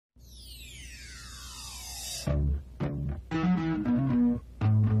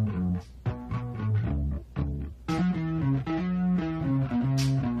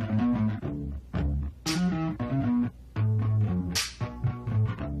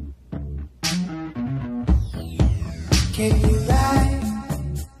Can you ride?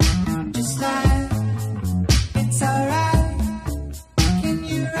 Just like it's alright. Can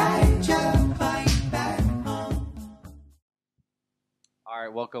you ride your bike back home? All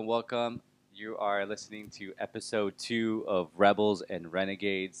right, welcome. You are listening to episode 2 of Rebels and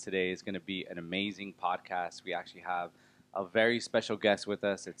Renegades. Today is going to be an amazing podcast. We actually have a very special guest with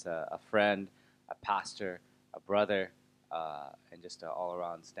us. It's a friend, a pastor, a brother, and just an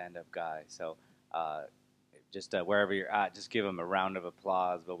all-around stand-up guy. So just wherever you're at, just give him a round of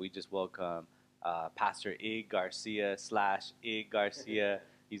applause. But we just welcome Pastor Ig Garcia / Ig Garcia.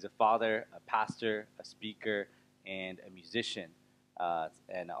 He's a father, a pastor, a speaker, and a musician. And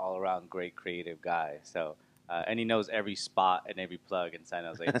an all-around great creative guy. So, and he knows every spot and every plug in San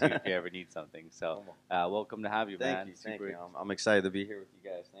Jose, too, if you ever need something. So, welcome to have you, man. Thank you. I'm excited to be here with you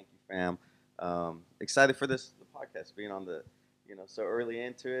guys. Thank you, fam. Excited for the podcast, being on the, so early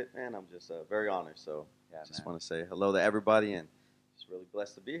into it, man. I'm just very honored. So, just want to say hello to everybody and just really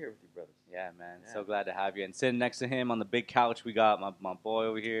blessed to be here with you, brothers. Yeah, man. Yeah. So glad to have you. And sitting next to him on the big couch, we got my boy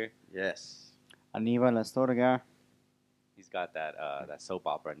over here. Yes. Aníbal Astorga. He's got that soap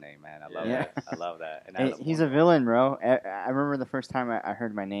opera name, man. I love that. I love that. And hey, he's a villain, bro. I remember the first time I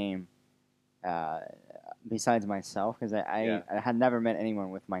heard my name, besides myself, because I had never met anyone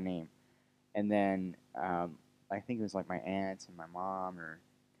with my name. And then I think it was like my aunts and my mom or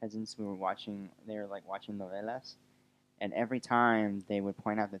cousins who were watching. They were like watching novelas, and every time they would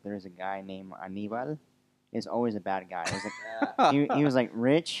point out that there's a guy named Aníbal. Is always a bad guy. It was like, he was like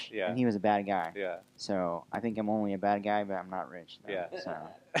rich, and he was a bad guy. Yeah. So I think I'm only a bad guy, but I'm not rich. Though. Yeah. So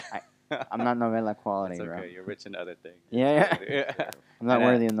I'm not novela quality, That's okay. bro. You're rich in other things. Yeah. I'm not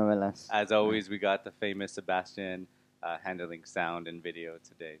worthy of novelas. As always, we got the famous Sebastian handling sound and video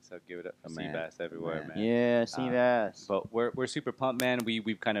today. So give it up for Seabass everywhere, man. Yeah, Seabass. But we're super pumped, man.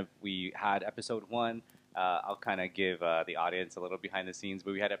 We had episode 1. I'll kind of give the audience a little behind the scenes,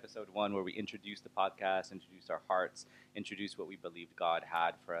 but we had episode 1 where we introduced the podcast, introduced our hearts, introduced what we believed God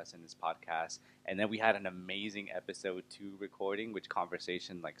had for us in this podcast, and then we had an amazing episode 2 recording, which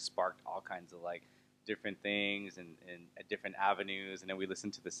conversation sparked all kinds of different things and different avenues, and then we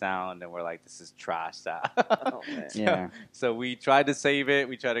listened to the sound and we're like, this is trash sound. Oh, man. So we tried to save it.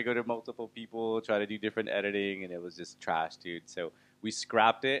 We tried to go to multiple people, try to do different editing, and it was just trash, dude. So we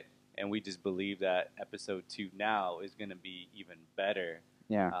scrapped it. And we just believe that episode 2 now is going to be even better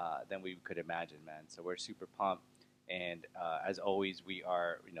than we could imagine, man. So we're super pumped. And as always, we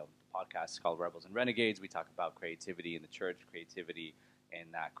are, the podcast is called Rebels and Renegades. We talk about creativity in the church,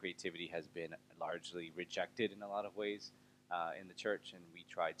 and that creativity has been largely rejected in a lot of ways in the church. And we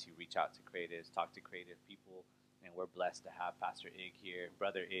try to reach out to creatives, talk to creative people. And we're blessed to have Pastor Ig here,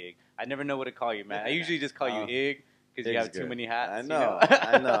 Brother Ig. I never know what to call you, man. I usually just call you Ig. Because you have too many hats. I know.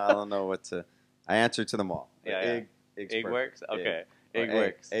 I don't know what to. I answer to them all. Yeah. Ig works? Okay. Ig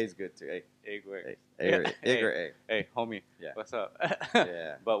works. A's good too. Ig works. Ig or A. Hey, homie. Yeah. What's up?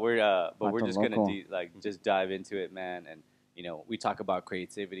 Yeah. But we're just gonna just dive into it, man. And we talk about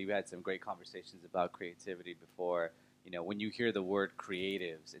creativity. We had some great conversations about creativity before. When you hear the word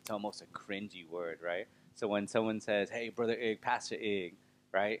creatives, it's almost a cringy word, right? So when someone says, "Hey, Brother Ig, Pastor Ig,"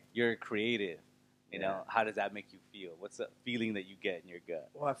 right? You're creative. How does that make you feel? What's the feeling that you get in your gut?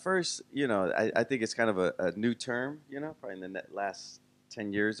 Well, at first, I think it's kind of a new term, probably in the last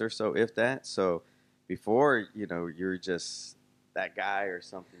 10 years or so, if that. So before, you're just that guy or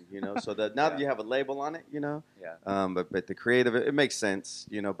something, So now that you have a label on it, but the creative, it makes sense,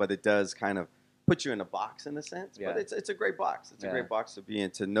 but it does kind of put you in a box in a sense. Yeah. But it's a great box. It's a great box to be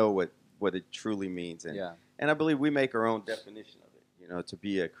in, to know what it truly means. And I believe we make our own definition of it, to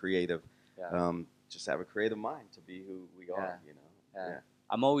be a creative. Just have a creative mind to be who we are,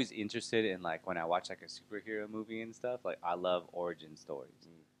 I'm always interested in when I watch a superhero movie and stuff. I love origin stories.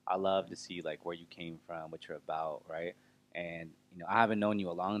 I love to see where you came from, what you're about, right? And I haven't known you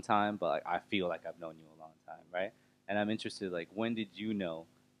a long time, but I feel like I've known you a long time, right? And I'm interested when did you know,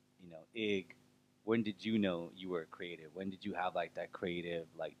 Ig? When did you know you were creative? When did you have that creative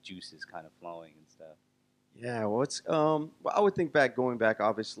juices kind of flowing and stuff? Yeah, well, it's I would think going back,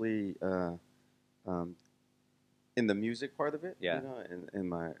 obviously, in the music part of it. In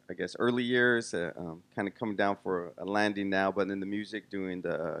my, I guess, early years, kind of coming down for a landing now, but in the music, doing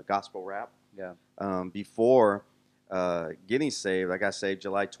the gospel rap. Before getting saved, I got saved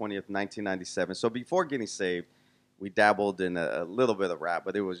July 20th, 1997. So before getting saved, we dabbled in a little bit of rap,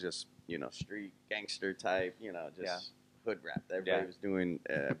 but it was just street gangster type, just. Hood rap that everybody was doing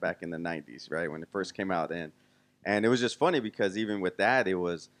back in the 90s, right, when it first came out. And it was just funny because even with that, I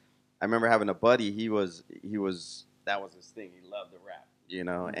remember having a buddy, that was his thing. He loved the rap,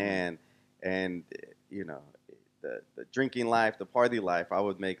 and the drinking life, the party life, I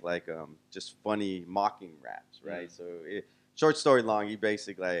would make like just funny mocking raps, right? So short story long, he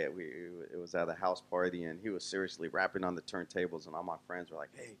basically it was at a house party and he was seriously rapping on the turntables, and all my friends were like,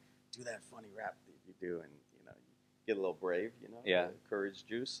 "Hey, do that funny rap that you do," and you get a little brave, courage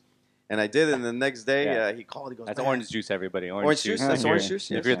juice. And I did it, and the next day he called. He goes, "That's "Man." orange juice, everybody. Orange juice. That's orange juice.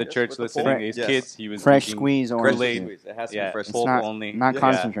 If you're the church listening, these kids, he was fresh drinking squeeze orange juice. It has to be fresh. It's not, only, not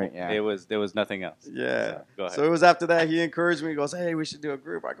concentrate. Yeah. There was nothing else. Yeah. So, go ahead. So it was after that he encouraged me. He goes, "Hey, we should do a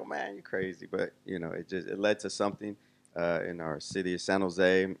group." I go, "Man, you're crazy," but it led to something in our city of San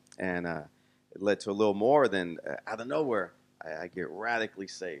Jose, and it led to a little more. Than out of nowhere, I get radically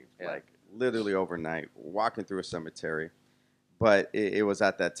saved, like literally overnight, walking through a cemetery. But it was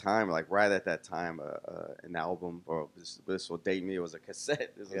at that time, like right at that time, an album, or this will date me, it was a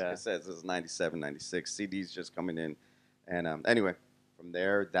cassette. This was cassettes. This was 97, 96. CDs just coming in. And anyway, from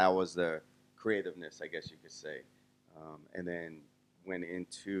there, that was the creativeness, I guess you could say. And then went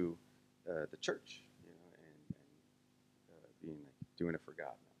into the church, and doing it for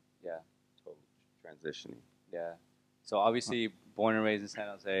God. Yeah. Total transitioning. Yeah. So obviously, born and raised in San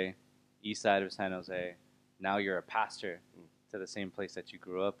Jose, east side of San Jose. Now you're a pastor. To the same place that you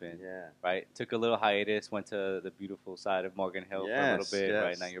grew up in, right? Took a little hiatus, went to the beautiful side of Morgan Hill for a little bit,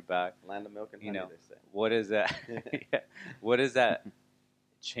 right? Now you're back. Land of milk and honey, they say. What is that? What does that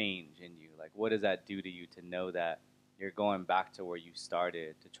change in you? Like, what does that do to you to know that you're going back to where you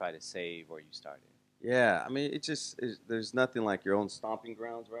started to try to save where you started? Yeah, I mean, there's nothing like your own stomping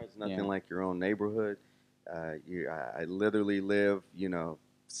grounds, right? It's nothing like your own neighborhood. I literally live,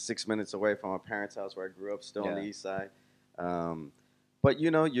 6 minutes away from my parents' house where I grew up, still on the east side. But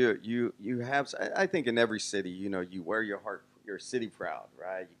you have, I think in every city, you wear your city proud,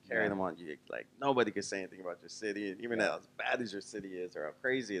 right? You carry them on. You like nobody can say anything about your city, and even as bad as your city is or how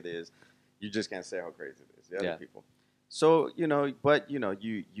crazy it is, you just can't say how crazy it is. The other people. So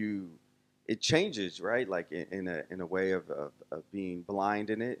it changes, right? Like in a way of being blind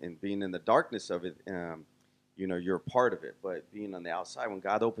in it and being in the darkness of it. You're a part of it, but being on the outside, when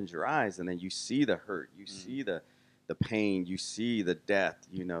God opens your eyes, and then you see the hurt, you see the pain, you see the death,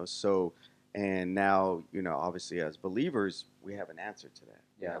 so, and now, obviously as believers, we have an answer to that.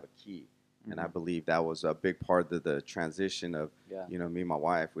 We have a key. And I believe that was a big part of the transition of, me and my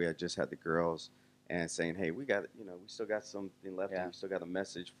wife, we had just had the girls and saying, hey, we got, we still got something left, and we still got a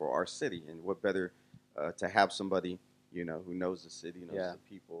message for our city, and what better to have somebody, who knows the city, knows the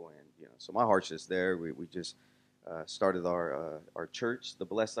people, and, so my heart's just there. We just started our church, the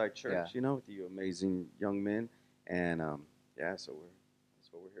Blessed Side Church, with you amazing young men. And so that's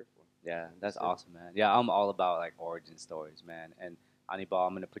what we're here for. Yeah, that's awesome, man. Yeah, I'm all about like origin stories, man. And Anibal,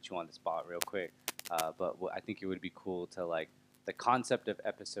 I'm gonna put you on the spot real quick, but I think it would be cool to like the concept of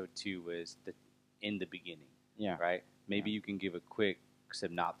episode 2 was in the beginning. Yeah. Right. Maybe you can give a quick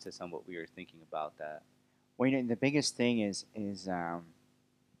synopsis on what we were thinking about that. Well, the biggest thing is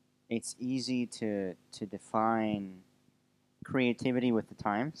it's easy to define creativity with the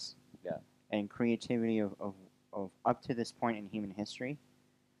times. Yeah. And creativity of up to this point in human history.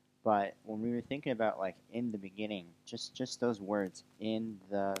 But when we were thinking about like in the beginning, just those words, in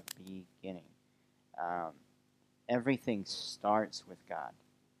the beginning, everything starts with God.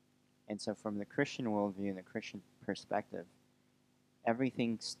 And so from the Christian worldview and the Christian perspective,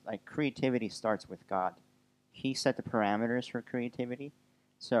 everything, like creativity starts with God. He set the parameters for creativity.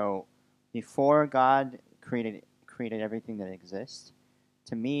 So before God created everything that exists,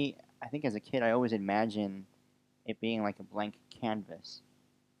 to me, I think as a kid, I always imagined it being like a blank canvas,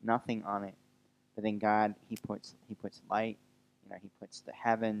 nothing on it. But then God, He puts light, He puts the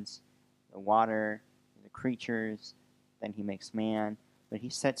heavens, the water, the creatures. Then He makes man. But He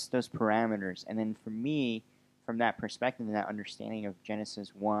sets those parameters. And then for me, from that perspective and that understanding of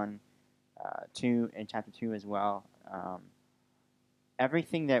Genesis 1, 2, and chapter 2 as well,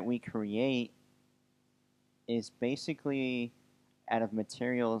 everything that we create is basically out of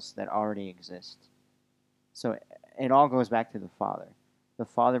materials that already exist. So it all goes back to the Father. The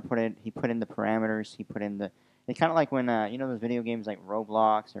Father He put in the parameters. He put in the. It's kind of like when those video games like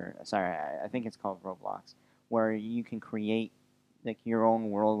Roblox, or sorry, I think it's called Roblox, where you can create like your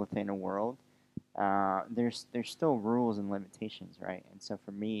own world within a world. There's still rules and limitations, right? And so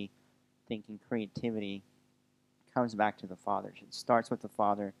for me, thinking creativity comes back to the Father. It starts with the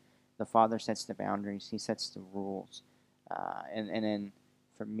Father. The Father sets the boundaries. He sets the rules. And then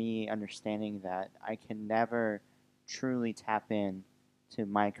for me, understanding that I can never truly tap in to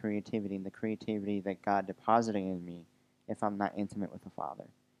my creativity and the creativity that God deposited in me if I'm not intimate with the Father,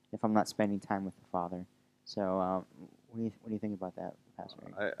 if I'm not spending time with the Father. So what do you think about that, Pastor?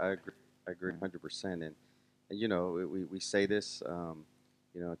 I agree 100%. you know, we say this,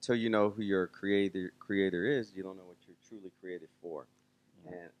 you know, until you know who your creator is, you don't know what you're truly created for.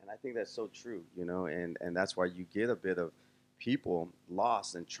 And I think that's so true, you know, and that's why you get a bit of people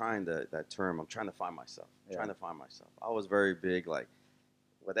lost in trying that term. I'm trying to find myself, trying to find myself. I was very big, like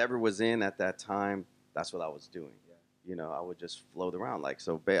whatever was in at that time, that's what I was doing. You know, I would just float around. Like,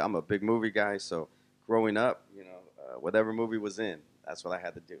 so I'm a big movie guy. So growing up, you know, whatever movie was in, that's what I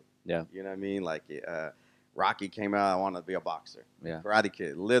had to do. Yeah. You know what I mean? Like, Rocky came out, I wanted to be a boxer. Yeah. Karate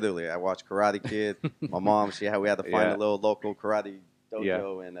Kid, literally, I watched Karate Kid. My mom, we had to find a little local karate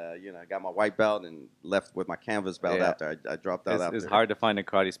dojo, and you know, I got my white belt and left with my canvas belt after I dropped out. After it's hard to find a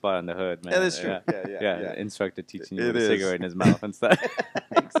karate spot on the hood, man. That is true. Yeah. Instructor teaching you It with a is. cigarette in his mouth and stuff.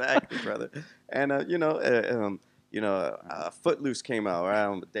 Exactly, brother. And Footloose came out. Right? I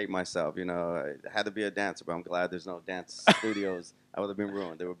don't date myself. You know, I had to be a dancer, but I'm glad there's no dance studios. I would have been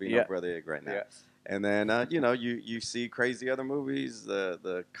ruined. There would be no Brother Egg right now. Yeah. And then, you know, you see crazy other movies,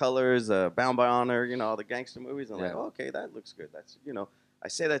 the Colors, Bound by Honor, you know, all the gangster movies. I'm like, okay, that looks good. That's, you know, I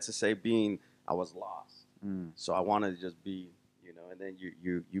say that to say I was lost. So I wanted to just be, you know, and then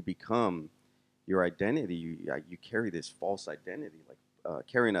you become your identity. You carry this false identity, like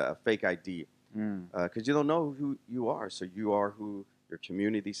carrying a fake ID, because you don't know who you are. So you are who your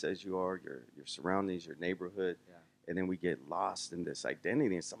community says you are, your surroundings, your neighborhood. Yeah. And then we get lost in this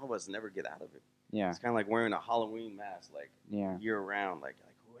identity, and some of us never get out of it. Yeah. It's kind of like wearing a Halloween mask, like year round, like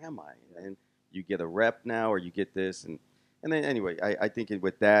who am I? And then you get a rep now, or you get this, and then anyway, I think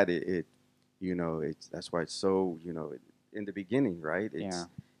with that, it you know, that's why it's so, you know, in the beginning, right? It's,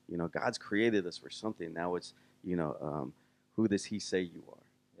 you know, God's created us for something. Now it's, you know, who does He say you are?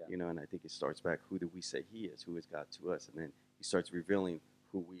 Yeah. You know, and I think it starts back, who do we say He is? Who is God to us? And then He starts revealing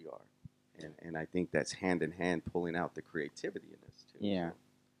who we are. And I think that's hand in hand pulling out the creativity in this too. Yeah,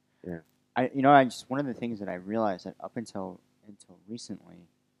 so, yeah. I just one of the things that I realized that up until recently,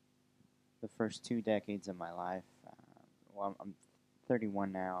 the first 2 decades of my life, well, I'm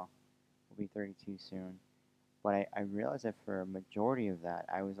 31 now, will be 32 soon, but I realized that for a majority of that,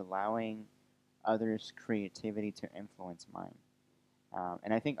 I was allowing others' creativity to influence mine.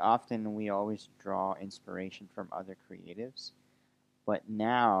 And I think often we always draw inspiration from other creatives, but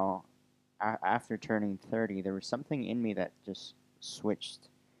now, after turning 30, there was something in me that just switched,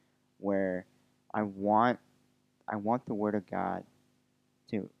 where I want the Word of God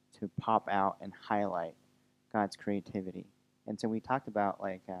to pop out and highlight God's creativity. And so we talked about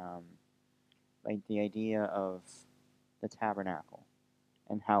like the idea of the tabernacle,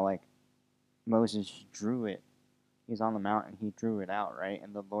 and how like Moses drew it. He's on the mountain, he drew it out, right?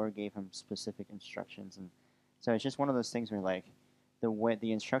 And the Lord gave him specific instructions, and so it's just one of those things where like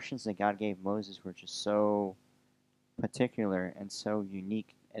the instructions that God gave Moses were just so particular and so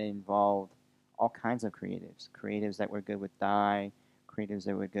unique, and it involved all kinds of creatives that were good with dye, creatives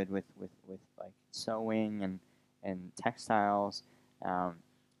that were good with like sewing and textiles.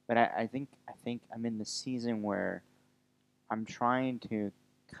 But I think I'm in the season where I'm trying to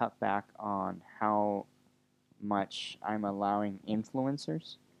cut back on how much I'm allowing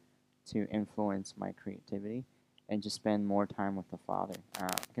influencers to influence my creativity, and just spend more time with the Father.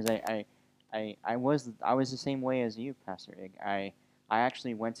 Because I was the same way as you, Pastor Ig. I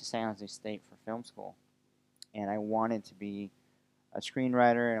actually went to San Jose State for film school, and I wanted to be a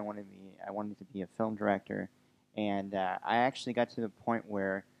screenwriter, and I wanted to be a film director, and I actually got to the point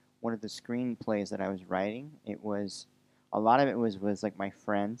where one of the screenplays that I was writing, a lot of it was like my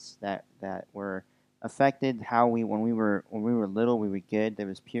friends that were affected how when we were little, we were good. There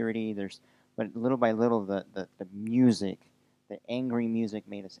was purity. But little by little, the music, the angry music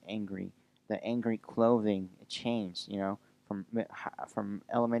made us angry. The angry clothing, it changed. You know, from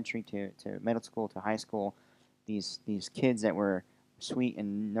elementary to middle school to high school, these kids that were sweet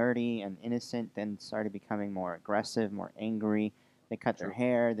and nerdy and innocent then started becoming more aggressive, more angry. They cut their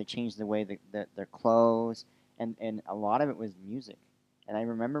hair. They changed the way that their clothes, and a lot of it was music. And I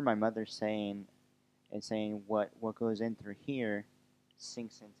remember my mother saying what goes in through here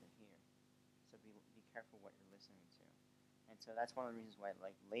sinks into here. So be careful what you're listening to. And so that's one of the reasons why,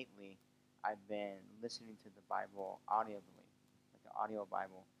 like, lately I've been listening to the Bible audibly, like the audio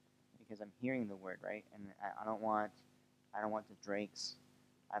Bible, because I'm hearing the word, right? And I don't want the Drakes,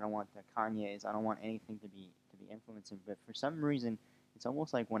 I don't want the Kanyes, I don't want anything to be influencing. But for some reason, it's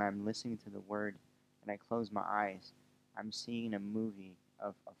almost like when I'm listening to the word and I close my eyes, I'm seeing a movie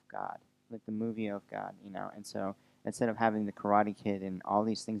of God, like the movie of God, you know. And so instead of having the Karate Kid and all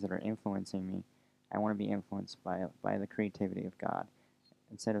these things that are influencing me, I want to be influenced by the creativity of God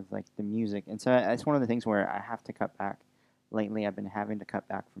instead of like the music. And so it's one of the things where I have to cut back. Lately, I've been having to cut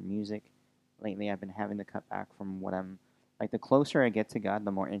back from music. lately I've been having to cut back from what I'm like. The closer I get to God,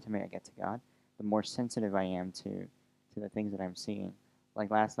 the more intimate I get to God, the more sensitive I am to the things that I'm seeing.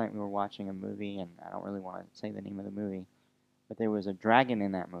 Like last night we were watching a movie, and I don't really want to say the name of the movie, but there was a dragon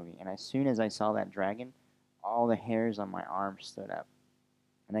in that movie, and as soon as I saw that dragon, all the hairs on my arm stood up,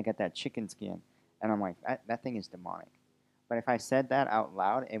 and I got that chicken skin, and I'm like, that thing is demonic. But if I said that out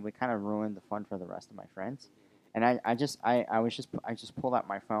loud, it would kind of ruin the fun for the rest of my friends. And I just pulled out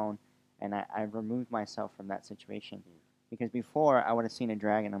my phone, and I removed myself from that situation, because before I would have seen a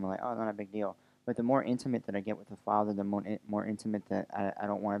dragon, I'm like, oh, not a big deal. But the more intimate that I get with the Father, the more intimate that I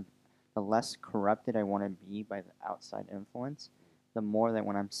don't want to, the less corrupted I want to be by the outside influence, the more that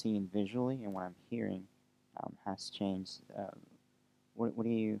when I'm seeing visually and what I'm hearing has changed. What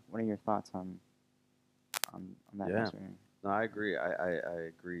are your thoughts on that? Yeah. No, I agree. I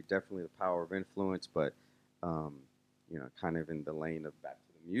agree. Definitely the power of influence, but you know, kind of in the lane of back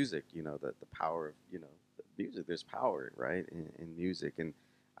to the music, you know, the power of, you know, the music. There's power, right, in music. And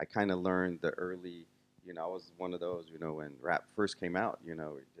I kind of learned the early, you know, I was one of those, you know, when rap first came out, you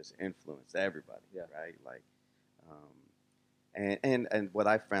know, it just influenced everybody, right? Like, and what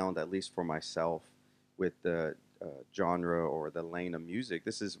I found, at least for myself, with the genre or the lane of music,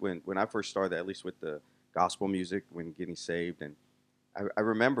 this is when I first started, at least with the gospel music, when getting saved. And I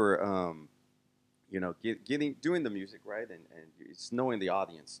remember, you know, doing the music, right, and it's knowing the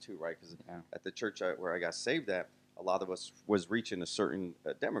audience too, right, because at the church where I got saved at, a lot of us was reaching a certain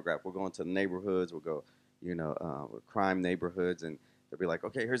demographic. We're going to the neighborhoods, we'll go, you know, crime neighborhoods, and they'll be like,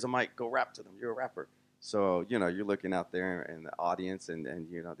 okay, here's a mic, go rap to them, you're a rapper. So, you know, you're looking out there in the audience, and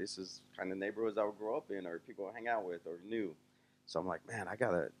you know, this is kind of neighborhoods I would grow up in, or people I hang out with, or knew. So I'm like, man, I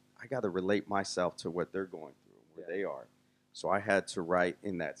gotta relate myself to what they're going through, where they are. So I had to write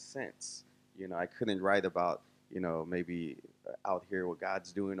in that sense. You know, I couldn't write about, you know, maybe out here what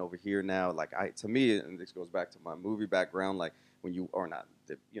God's doing over here now. Like to me, and this goes back to my movie background, like when you are not,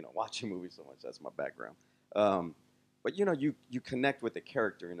 you know, watching movies so much, that's my background. But you know, you connect with the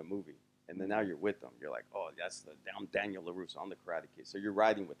character in a movie, and then now you're with them. You're like, oh, I'm Daniel LaRusso, I'm the Karate Kid. So you're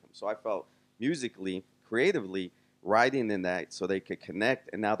writing with them. So I felt musically, creatively, writing in that so they could connect,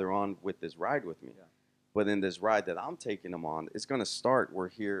 and now they're on with this ride with me. Yeah. But in this ride that I'm taking them on, it's going to start, we're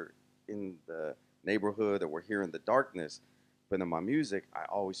here in the neighborhood, or we're here in the darkness. But in my music, I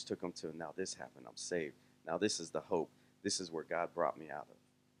always took them to, now this happened, I'm saved. Now this is the hope. This is where God brought me out of.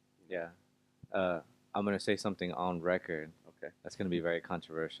 Yeah. I'm going to say something on record. Okay. That's going to be very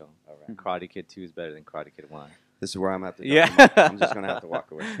controversial. All right. Karate Kid 2 is better than Karate Kid 1. This is where I'm at. I'm just going to have to walk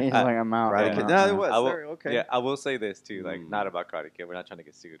away. He's like, I'm out. Karate Kid. No, it was. Okay. Yeah, I will say this too. Like, not about Karate Kid. We're not trying to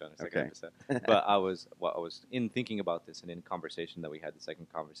get sued on the second episode. But I was in thinking about this, and in conversation that we had, the second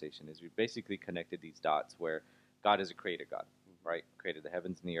conversation, is we basically connected these dots where God is a creator God, right? Created the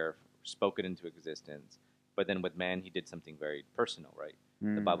heavens and the earth, spoke it into existence. But then with man, he did something very personal, right?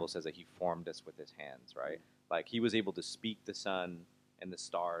 The Bible says that he formed us with his hands, right? Like, he was able to speak the sun and the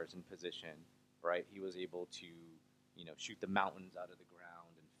stars in position, right? He was able to, you know, shoot the mountains out of the ground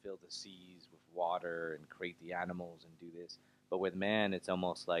and fill the seas with water and create the animals and do this. But with man, it's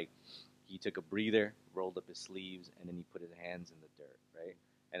almost like he took a breather, rolled up his sleeves, and then he put his hands in the dirt, right?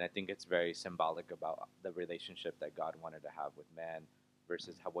 And I think it's very symbolic about the relationship that God wanted to have with man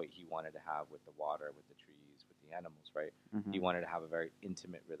versus what he wanted to have with the water, with the trees, with the animals, right? He wanted to have a very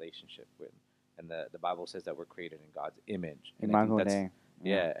intimate relationship with. And the Bible says that we're created in God's image. And I think that's,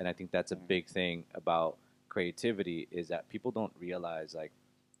 and I think that's a big thing about creativity, is that people don't realize, like,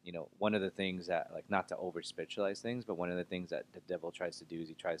 you know, one of the things that, like, not to over spiritualize things, but one of the things that the devil tries to do is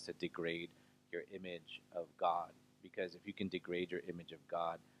he tries to degrade your image of God. Because if you can degrade your image of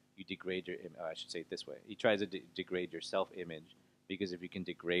God, you degrade your I should say it this way. He tries to degrade your self-image, because if you can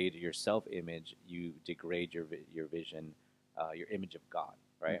degrade your self-image, you degrade your vision, your image of God,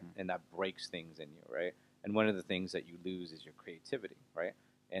 right? And that breaks things in you, right? And one of the things that you lose is your creativity, right?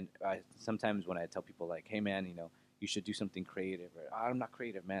 And sometimes when I tell people, like, hey, man, you know, you should do something creative. Right? I'm not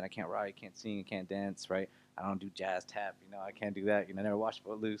creative, man. I can't write, I can't sing, I can't dance, right? I don't do jazz tap, you know, I can't do that. You know, I never watched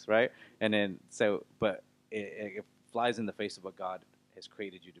Footloose, right? And then, but it flies in the face of what God has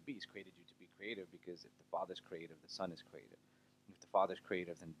created you to be. He's created you to be creative, because if the Father's creative, the Son is creative. If the Father's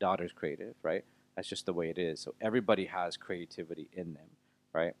creative, then daughter's creative, right? That's just the way it is. So everybody has creativity in them,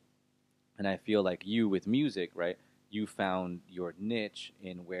 right? And I feel like you, with music, right, you found your niche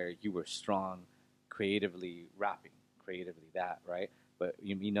in where you were strong creatively rapping, creatively that, right? But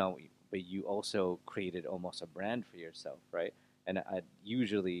but you also created almost a brand for yourself, right? And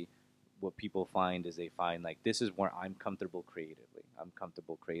usually what people find is they find, like, this is where I'm comfortable creatively. I'm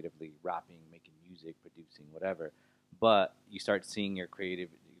comfortable creatively rapping, making music, producing, whatever. But you start seeing your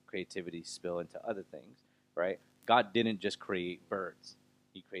creativity spill into other things, right? God didn't just create birds,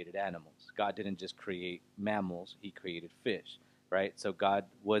 he created animals. God didn't just create mammals, he created fish, right? So God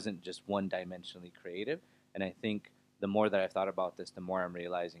wasn't just one dimensionally creative. And I think the more that I've thought about this, the more I'm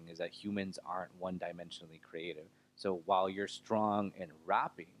realizing is that humans aren't one dimensionally creative. So while you're strong in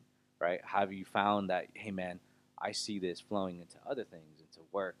rapping, right, have you found that, hey man, I see this flowing into other things, into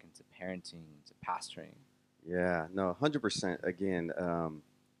work, into parenting, into pastoring? Yeah, no, 100%. Again,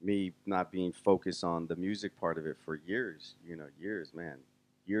 me not being focused on the music part of it for years, years, man,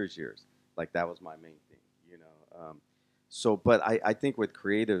 years. Like that was my main thing. So, but I think with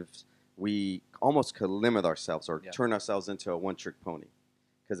creatives, we almost could limit ourselves or turn ourselves into a one-trick pony.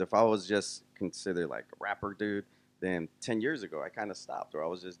 Because if I was just considered like a rapper dude, then 10 years ago I kind of stopped, or I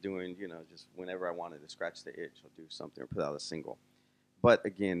was just doing, just whenever I wanted to scratch the itch, I'll do something or put out a single. But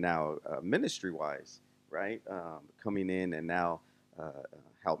again, now ministry-wise, right, coming in and now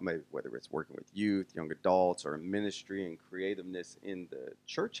help me, whether it's working with youth, young adults, or ministry and creativeness in the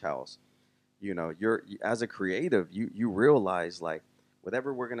church house, you're as a creative, you realize like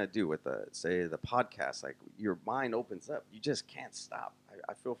whatever we're gonna do with say the podcast, like your mind opens up. You just can't stop.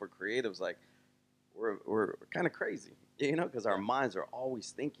 I feel for creatives like we're kind of crazy, because our minds are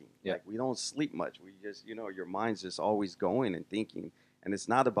always thinking. Yeah. Like we don't sleep much. We just, your mind's just always going and thinking. And it's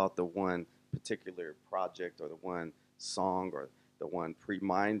not about the one particular project or the one song or the one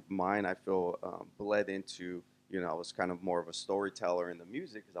mine. I feel bled into. I was kind of more of a storyteller in the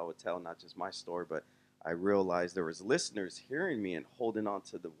music because I would tell not just my story, but I realized there was listeners hearing me and holding on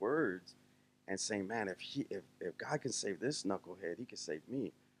to the words and saying, man, if God can save this knucklehead, he can save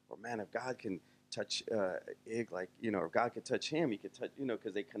me. Or man, if God can touch Ig, like, if God could touch him, he could touch,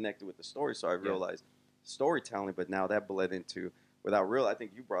 because they connected with the story. So I realized storytelling, but now that bled into, I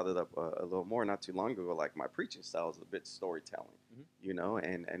think you brought it up a little more not too long ago, like my preaching style is a bit storytelling,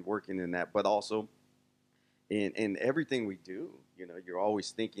 and working in that, but also in everything we do, you're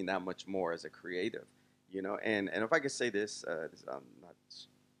always thinking that much more as a creative, and if I could say this, I'm not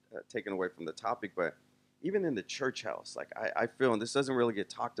taken away from the topic, but even in the church house, like I feel, and this doesn't really get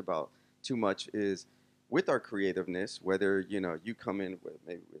talked about too much, is with our creativeness, whether, you come in with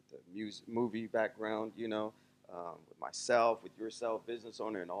maybe with the movie background, with myself, with yourself, business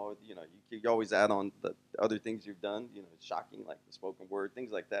owner, and all, you always add on the other things you've done, shocking, like the spoken word,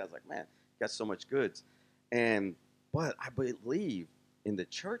 things like that. It's like, man, got so much goods. But I believe in the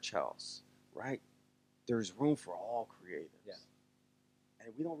church house, right, there's room for all creatives. Yeah.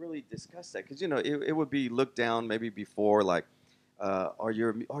 And we don't really discuss that because, it would be looked down maybe before, like,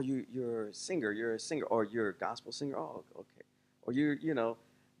 you're a singer, or you're a gospel singer. Oh, okay. Or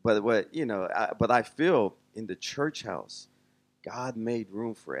but I feel in the church house, God made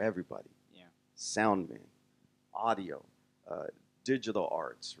room for everybody. Yeah. Soundmen, audio, digital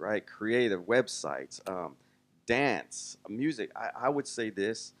arts, right? Creative websites, dance, music. I would say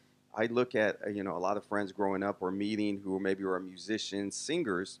this. I look at, a lot of friends growing up or meeting who maybe were musicians,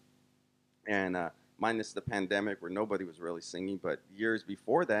 singers, and minus the pandemic where nobody was really singing, but years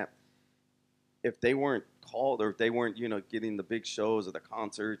before that, if they weren't called or if they weren't, getting the big shows or the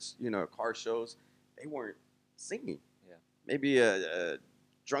concerts, car shows, they weren't singing. Yeah. Maybe a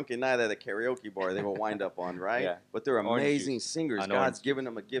drunken night at a karaoke bar they will wind up on, right? Yeah. But they're Orange amazing juice. singers. God's given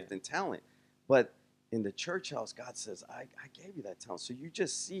them a gift and talent. But in the church house, God says, I gave you that talent. So you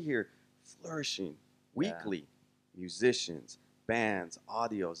just see here flourishing weekly musicians, bands,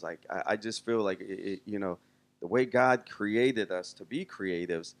 audios. Like I just feel like, the way God created us to be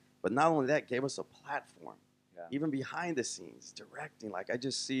creatives, but not only that, gave us a platform, even behind the scenes, directing. Like I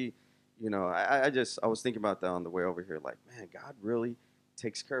just see, I was thinking about that on the way over here. Like, man, God really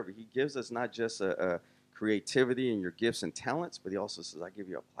takes care of it. He gives us not just a creativity and your gifts and talents, but he also says, I give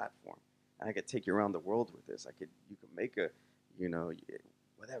you a platform. And I could take you around the world with this. You could make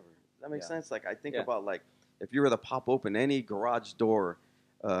whatever. Does that make sense? Like I think about like, if you were to pop open any garage door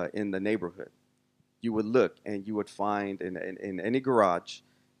in the neighborhood, you would look and you would find in any garage,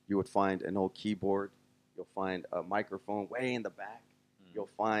 you would find an old keyboard. You'll find a microphone way in the back. You'll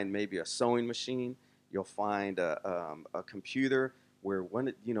find maybe a sewing machine. You'll find a computer where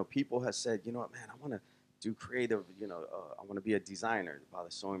people have said, man, I want to do creative, I want to be a designer, buy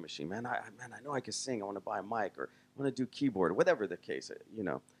the sewing machine. Man, I know I can sing. I want to buy a mic, or I want to do keyboard, or whatever the case,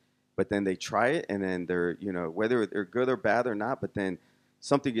 But then they try it, and then they're, whether they're good or bad or not, but then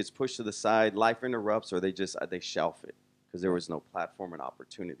something gets pushed to the side, life interrupts, or they shelf it because there was no platform and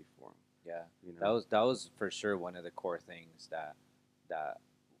opportunity for them. Yeah, that was for sure one of the core things that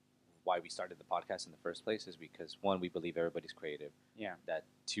why we started the podcast in the first place, is because one, we believe everybody's creative. Yeah. That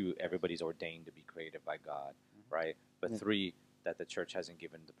two, everybody's ordained to be creative by God, right? But three, that the church hasn't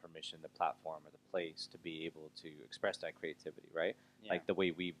given the permission, the platform, or the place to be able to express that creativity, right? Yeah. Like the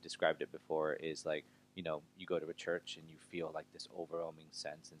way we've described it before is like, you know, you go to a church and you feel like this overwhelming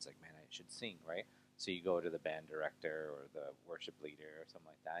sense, and it's like, man, I should sing, right? So you go to the band director or the worship leader or something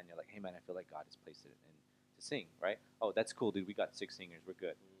like that, and you're like, hey, man, I feel like God has placed it in to sing, right? Oh, that's cool, dude. We got 6 singers, we're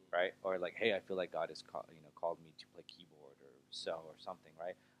good, right? Or like, hey, I feel like God has called me to play keyboard or sew or something,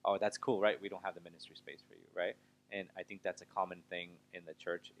 right? Oh, that's cool, right? We don't have the ministry space for you, right? And I think that's a common thing in the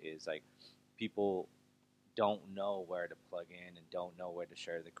church is like people don't know where to plug in and don't know where to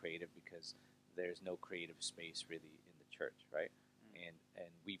share the creative because there's no creative space really in the church, right? And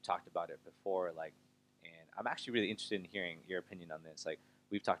we've talked about it before, like, and I'm actually really interested in hearing your opinion on this. Like,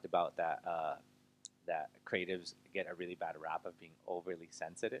 we've talked about that that creatives get a really bad rap of being overly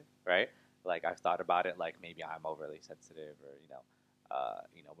sensitive, right? Like, I've thought about it, like maybe I'm overly sensitive, or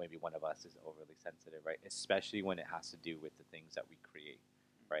maybe one of us is overly sensitive, right? Especially when it has to do with the things that we create,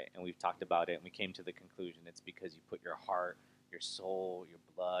 right? And we've talked about it, and we came to the conclusion it's because you put your heart, your soul, your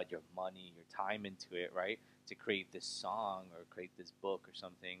blood, your money, your time into it, right? To create this song or create this book or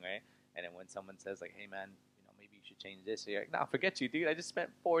something, right? And then when someone says like, "Hey, man, maybe you should change this," so you're like, "No, forget you, dude. I just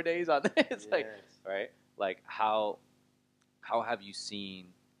spent 4 days on this." Yes. Like, right? Like, how have you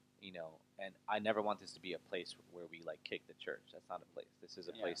seen, and I never want this to be a place where we like kick the church. That's not a place. This is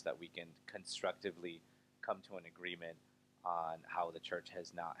a place that we can constructively come to an agreement on how the church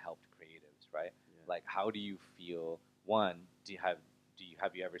has not helped creatives, right? Yeah. Like, how do you feel? One, have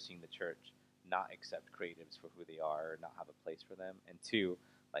you ever seen the church not accept creatives for who they are, or not have a place for them? And two,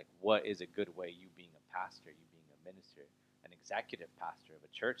 like, what is a good way, you being a pastor, you being a minister, an executive pastor of a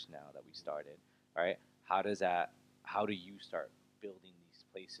church now that we started, right? How do you start building these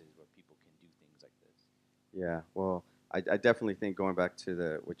places where people can do things like this? Yeah, well, I definitely think, going back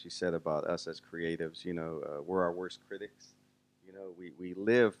to what you said about us as creatives, we're our worst critics. We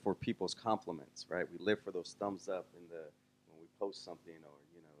live for people's compliments, right? We live for those thumbs up when we post something, or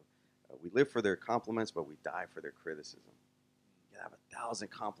we live for their compliments, but we die for their criticism. You can have 1,000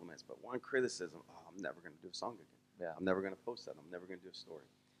 compliments, but one criticism, oh, I'm never going to do a song again. Yeah. I'm never going to post that. I'm never going to do a story.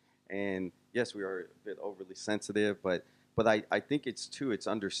 And yes, we are a bit overly sensitive, but I think it's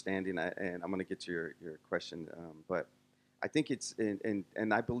understanding, and I'm going to get to your question, but I think it's,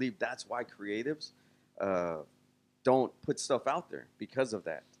 and I believe that's why creatives don't put stuff out there, because of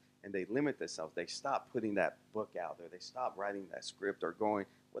that. And they limit themselves. They stop putting that book out there. They stop writing that script or going,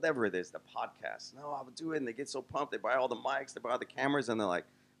 whatever it is, the podcast. No, I would do it. And they get so pumped. They buy all the mics, they buy all the cameras, and they're like,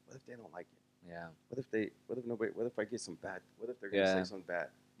 what if they don't like it? Yeah. What if I get some bad? What if they're going to say something bad?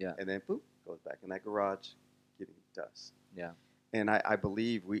 Yeah. And then, boop, goes back in that garage, getting dust. Yeah. And I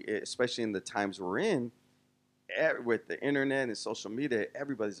believe especially in the times we're in, with the internet and social media,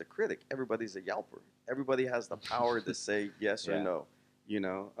 everybody's a critic. Everybody's a yelper. Everybody has the power to say yes or no,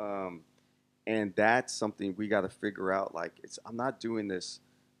 and that's something we got to figure out. Like, I'm not doing this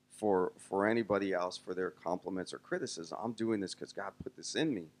for anybody else, for their compliments or criticism. I'm doing this because God put this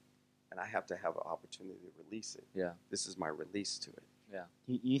in me, and I have to have an opportunity to release it. Yeah. This is my release to it. Yeah.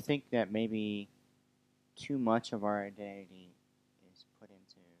 You think that maybe too much of our identity is put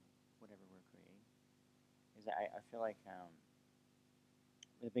into whatever we're creating? Because I feel like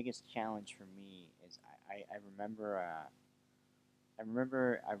the biggest challenge for me is I remember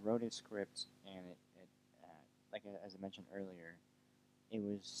I wrote a script, and it like as I mentioned earlier, it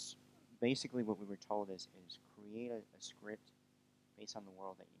was basically what we were told is create a script based on the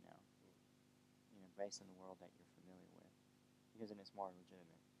world that you know, based on the world that you're familiar with, because then it's more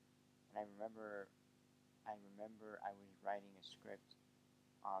legitimate. And I remember I was writing a script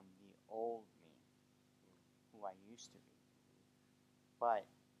on the old me, who I used to be. But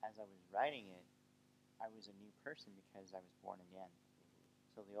as I was writing it, I was a new person because I was born again.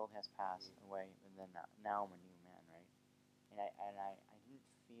 So the old has passed away, and then now I'm a new man, right? And I didn't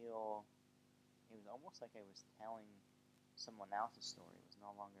feel, it was almost like I was telling someone else's story. It was no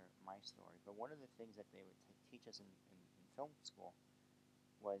longer my story. But one of the things that they would teach us in film school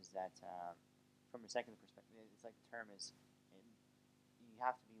was that, from a secular perspective, it's like the term is, you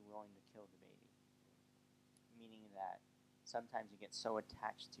have to be willing to kill the baby. Meaning that sometimes you get so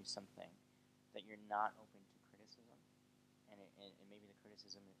attached to something that you're not open to criticism, and maybe the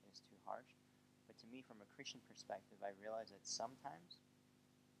criticism is too harsh. But to me, from a Christian perspective, I realize that sometimes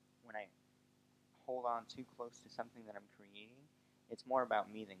when I hold on too close to something that I'm creating, it's more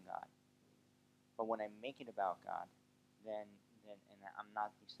about me than God. But when I make it about God, then and I'm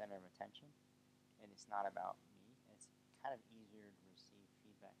not the center of attention, and it's not about me, it's kind of easier to receive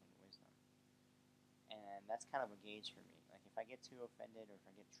feedback and wisdom. And that's kind of a gauge for me. Like, if I get too offended, or if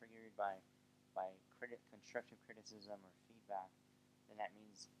I get triggered by constructive criticism or feedback, feedback, then that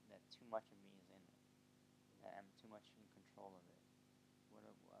means that too much of me is in it. That I'm too much in control of it. What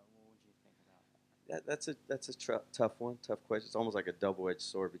would you think about that? That's a tough one, tough question. It's almost like a double-edged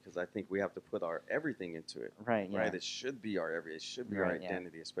sword because I think we have to put our everything into it. Right. Yeah. Right. It should be our everything. It should be our Right, yeah.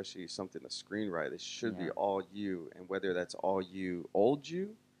 identity, especially something to screenwrite. It should be Yeah. all you, and whether that's all you, old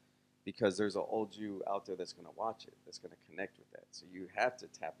you, because there's an old you out there that's going to watch it, that's going to connect with that. So you have to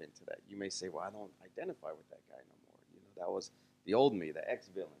tap into that. You may say, "Well, I don't identify with that guy no more." You know, that was the old me, the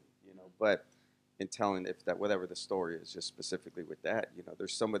ex-villain. You know, but in telling if that whatever the story is, just specifically with that, you know,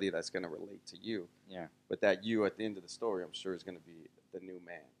 there's somebody that's going to relate to you. Yeah. But that you at the end of the story, I'm sure, is going to be the new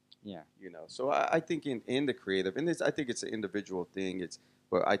man. Yeah. You know, so I think in the creative, and I think it's an individual thing.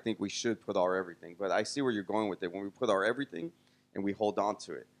 But I think we should put our everything. But I see where you're going with it. When we put our everything and we hold on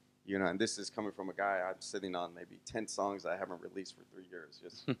to it, you know, and this is coming from a guy I'm sitting on maybe 10 songs I haven't released for 3 years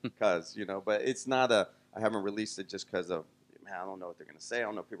just because, you know, but it's not I haven't released it just because of, man, I don't know what they're going to say. I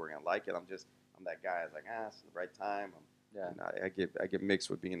don't know if people are going to like it. I'm that guy. It's like, it's the right time. I get mixed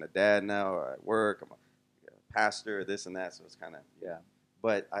with being a dad now or at work. I'm a pastor, this and that. So it's kind of, yeah.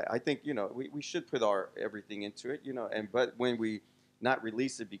 But I think, you know, we should put our everything into it, you know, but when we not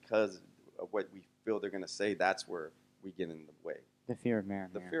release it because of what we feel they're going to say, that's where we get in the way. The fear of man.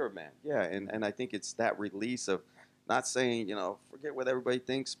 The fear of man, yeah. And I think it's that release of not saying, you know, forget what everybody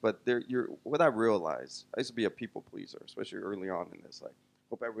thinks, but what I realized, I used to be a people pleaser, especially early on in this, like,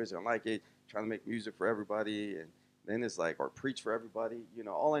 hope everybody's going to like it, trying to make music for everybody, and then it's like, or preach for everybody, you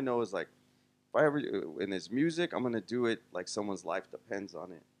know, all I know is like, if I ever, in this music, I'm going to do it like someone's life depends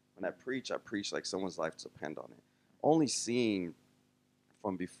on it. When I preach like someone's life depends on it. Only seeing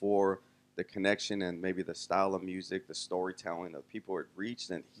from before the connection and maybe the style of music, the storytelling of people it reached,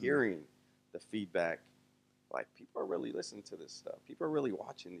 and hearing the feedback, like people are really listening to this stuff. People are really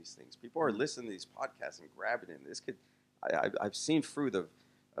watching these things. People are listening to these podcasts and grabbing it. This could, I've seen fruit of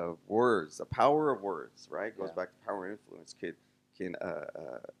words, the power of words, right? It goes back to power and influence. Can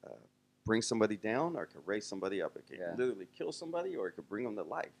bring somebody down, or it could raise somebody up. It could literally kill somebody, or it could bring them to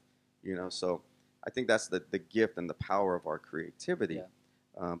life. You know, so I think that's the gift and the power of our creativity.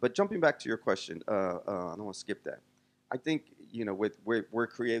 Yeah. But jumping back to your question, I don't want to skip that. I think, you know, with where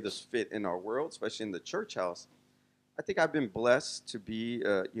creatives fit in our world, especially in the church house, I think I've been blessed to be,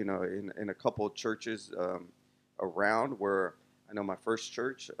 you know, in a couple of churches around where I know my first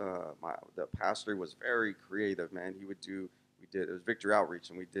church, the pastor was very creative, man. He would do. It was Victory Outreach,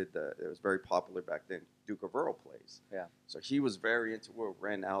 and it was very popular back then, Duke of Earl plays. Yeah. So he was very into, we'll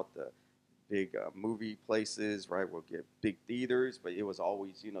rent out the big movie places, right? We'll get big theaters, but it was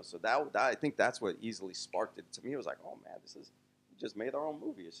always, you know, so that I think that's what easily sparked it to me. It was like, oh man, we just made our own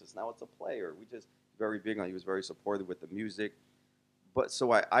movie. It's just now it's a play, or we just very big on, he was very supportive with the music. But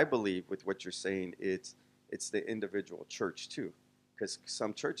so I believe with what you're saying, it's the individual church too. Because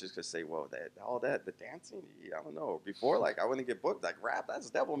some churches could say, well, the dancing, I don't know. Before, like, I wouldn't get booked. Like, rap,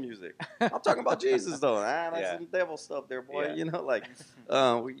 that's devil music. I'm talking about Jesus, though. That's some devil stuff there, boy. Yeah. You know, like,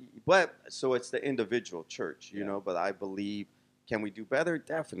 but so it's the individual church, you know. But I believe, can we do better?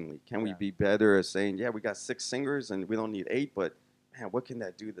 Definitely. Can we be better at saying, we got 6 singers and we don't need 8, but man, what can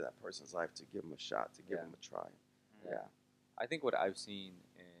that do to that person's life to give them a shot, to give them a try? Yeah. I think what I've seen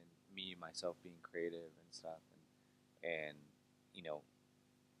in me, myself being creative and stuff, and you know,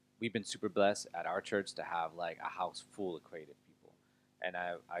 we've been super blessed at our church to have like a house full of creative people, and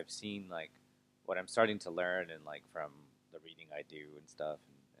I've seen like what I'm starting to learn, and like from the reading I do and stuff,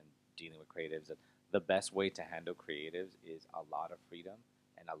 and dealing with creatives, that the best way to handle creatives is a lot of freedom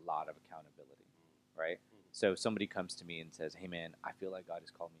and a lot of accountability, right? So if somebody comes to me and says, hey man, I feel like God has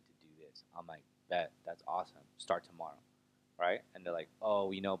called me to do this, I'm like, bet, that's awesome, start tomorrow, right? And they're like,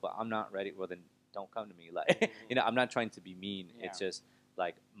 oh, you know, but I'm not ready. Well, then don't come to me. Like, you know, I'm not trying to be mean. Yeah. It's just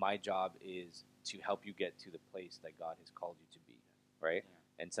like my job is to help you get to the place that God has called you to be, right?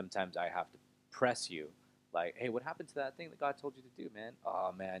 Yeah. And sometimes I have to press you, like, hey, what happened to that thing that God told you to do, man?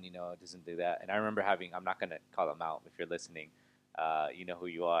 Oh man, you know, it doesn't do that. And I remember I'm not gonna call him out if you're listening, you know who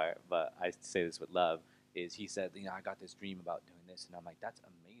you are, but I say this with love. Is he said, you know, I got this dream about doing this, and I'm like, that's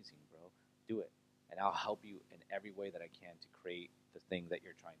amazing, bro. Do it, and I'll help you in every way that I can to create the thing that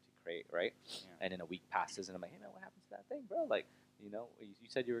you're trying to create, right? Yeah. And then a week passes, and I'm like, hey man, what happened to that thing, bro? Like, you know, you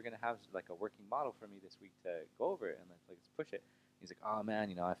said you were gonna have like a working model for me this week to go over it, and like let's push it. He's like, oh man,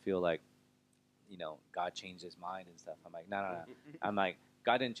 you know, I feel like, you know, God changed his mind and stuff. I'm like, no. I'm like,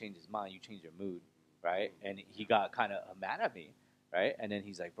 God didn't change his mind. You changed your mood, right? And he got kind of mad at me, right? And then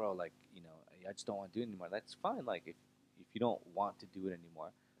he's like, bro, like, you know, I just don't want to do it anymore. That's fine. Like, if you don't want to do it anymore.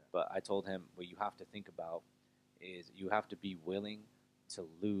 But I told him, what you have to think about is you have to be willing to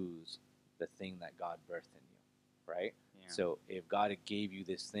lose the thing that God birthed in you, right? Yeah. So if God gave you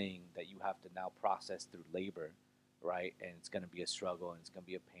this thing that you have to now process through labor, right? And it's going to be a struggle and it's going to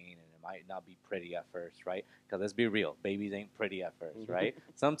be a pain and it might not be pretty at first, right? Because let's be real, babies ain't pretty at first, right?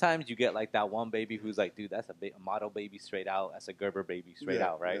 Sometimes you get like that one baby who's like, dude, that's a model baby straight out. That's a Gerber baby straight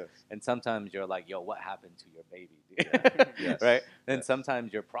out, right? Yes. And sometimes you're like, yo, what happened to your baby, dude? Yes. Right? And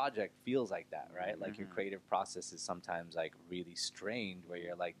sometimes your project feels like that, right? Like your creative process is sometimes like really strained where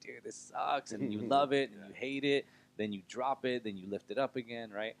you're like, dude, this sucks. And you love it and you hate it. Then you drop it, then you lift it up again,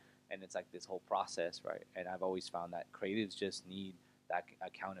 right? And it's like this whole process, right? And I've always found that creatives just need that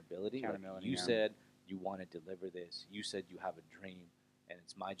accountability. Like you said you want to deliver this. You said you have a dream, and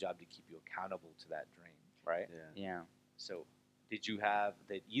it's my job to keep you accountable to that dream, right? Yeah. So did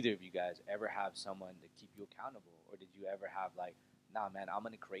either of you guys ever have someone to keep you accountable? Or did you ever have like, nah, man, I'm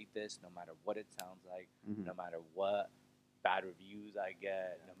going to create this no matter what it sounds like, no matter what bad reviews I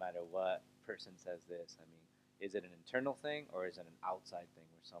get, no matter what person says this. I mean, is it an internal thing or is it an outside thing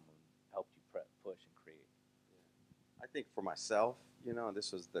where someone helped you push and create? I think for myself,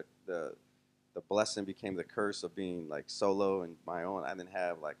 this was the blessing became the curse of being like solo and my own. I didn't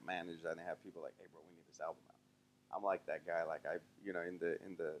have like managers. I didn't have people like, hey, bro, we need this album out. I'm like that guy. Like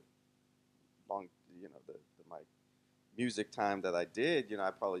in the long, my music time that I did,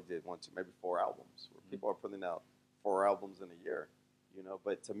 I probably did 1, 2, maybe 4 albums. Where people are putting out 4 albums in a year.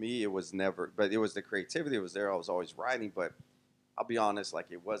 But to me, it was never. But it was the creativity. It was there. I was always writing. But I'll be honest, like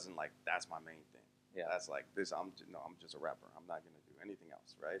it wasn't like that's my main thing. Yeah, that's like this. I'm just a rapper. I'm not gonna do anything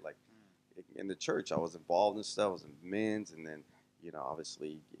else, right? Like in the church, I was involved in stuff. I was in men's, and then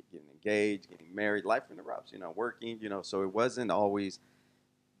obviously getting engaged, getting married, life interrupts. Working. So it wasn't always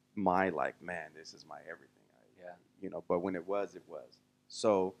my like, man, this is my everything. But when it was, it was.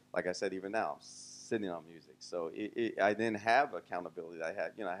 So like I said, even now, I'm sitting on music. So I didn't have accountability. I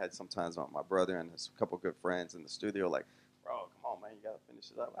had sometimes my brother and a couple of good friends in the studio, like, bro, come on, man, you got to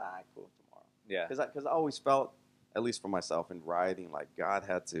finish it up. All right, cool, tomorrow. Yeah. Because I always felt, at least for myself in writing, like God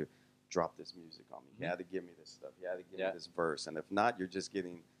had to drop this music on me. He had to give me this stuff. He had to give me this verse. And if not, you're just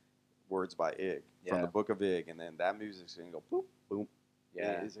getting words by Ig from the book of Ig. And then that music's going to go boom, boom.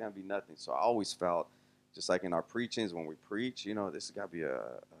 Yeah. It's going to be nothing. So I always felt, just like in our preachings, when we preach, this has got to be a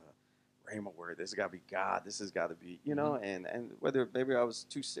rhema word. This has got to be God. This has got to be, and whether maybe I was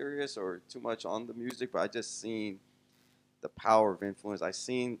too serious or too much on the music, but I just seen the power of influence. I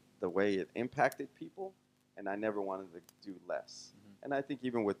seen the way it impacted people, and I never wanted to do less. And I think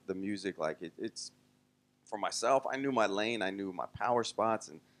even with the music, like it's for myself, I knew my lane, I knew my power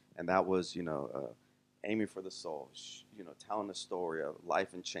spots, and that was, aiming for the soul, telling the story of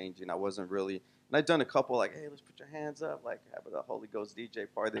life and changing. I wasn't really, and I'd done a couple like, hey, let's put your hands up, like have a Holy Ghost DJ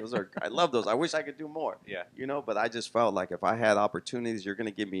party. Those are, I love those. I wish I could do more. Yeah. But I just felt like if I had opportunities, you're going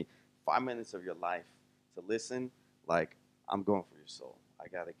to give me 5 minutes of your life to listen, like I'm going for your soul. I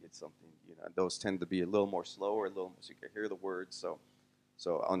got to get something, those tend to be a little more slower, a little more, so you can hear the words. So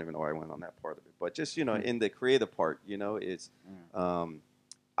I don't even know where I went on that part of it, but just, in the creative part, it's,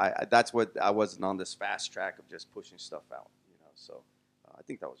 that's what I wasn't on this fast track of just pushing stuff out, so I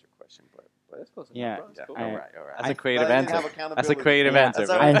think that was your question, but that's close enough. Yeah, cool. All right. That's a creative answer. That's a creative answer.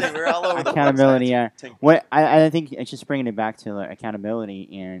 We're all over accountability. The what I think it's just bringing it back to like,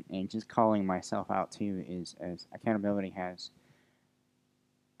 accountability and just calling myself out too is as accountability has.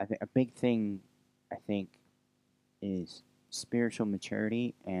 I think a big thing, I think, is spiritual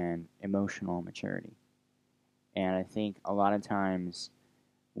maturity and emotional maturity, and I think a lot of times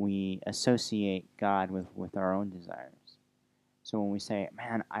we associate God with our own desires. So when we say,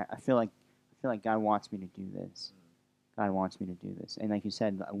 "Man, I feel like God wants me to do this," God wants me to do this, and like you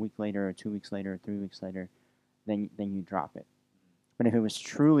said, a week later, or 2 weeks later, or 3 weeks later, then you drop it. But if it was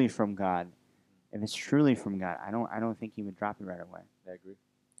truly from God, I don't think He would drop it right away. I agree.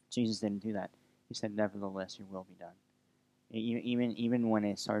 Jesus didn't do that. He said, "Nevertheless, your will be done." Even when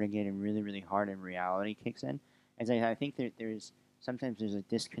it started getting really, really hard and reality kicks in, as I think there's a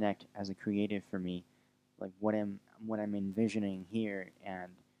disconnect as a creative for me, like what I'm envisioning here,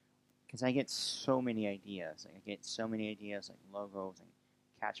 and because I get so many ideas, like logos and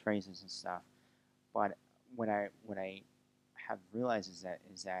catchphrases and stuff, but what I have realized is that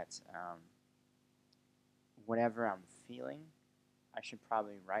whatever I'm feeling, I should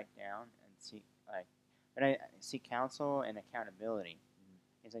probably write down and see but I seek counsel and accountability.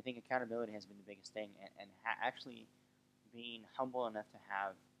 Because I think accountability has been the biggest thing, and actually being humble enough to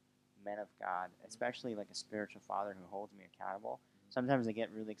have men of God, especially like a spiritual father who holds me accountable. Sometimes I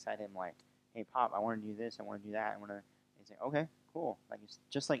get really excited. I'm like, "Hey, Pop, I want to do this. I want to do that. I want to." They say, "Okay, cool. Like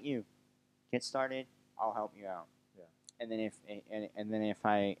just like you, get started. I'll help you out." Yeah. And then if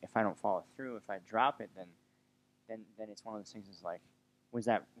I don't follow through, if I drop it, then then it's one of those things. Is like, was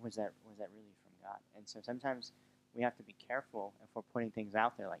that really from God? And so sometimes we have to be careful if we're putting things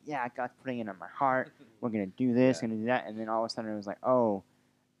out there. Like, yeah, God's putting it in my heart. We're gonna do this, gonna do that, and then all of a sudden it was like, oh,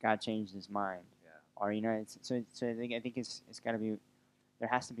 God changed His mind. Yeah. Or it's so I think it's got to be. There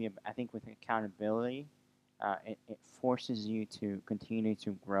has to be I think with accountability, it forces you to continue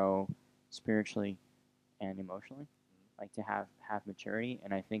to grow spiritually and emotionally, like to have maturity.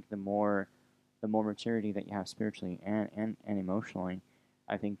 And I think the more maturity that you have spiritually and emotionally,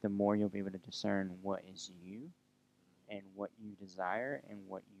 I think the more you'll be able to discern what is you and what you desire and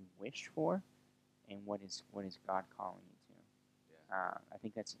what you wish for and what is God calling you to. Yeah. I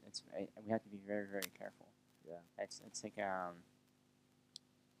think we have to be very, very careful. Yeah. It's like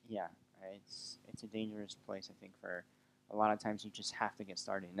yeah, it's a dangerous place, I think, for a lot of times. You just have to get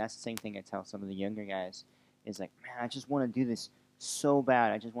started. And that's the same thing I tell some of the younger guys is like, man, I just want to do this so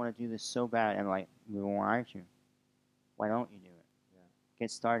bad. I just want to do this so bad. And I'm like, well, why aren't you? Why don't you do it? Yeah.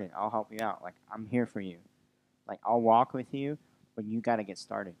 Get started. I'll help you out. Like, I'm here for you. Like, I'll walk with you, but you got to get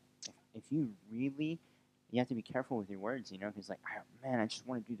started. If you really, you have to be careful with your words, because like, man, I just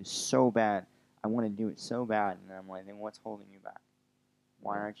want to do this so bad. I want to do it so bad. And I'm like, then what's holding you back?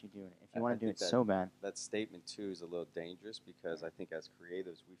 Why aren't you doing it? If you want to do it so bad. That statement, too, is a little dangerous because I think as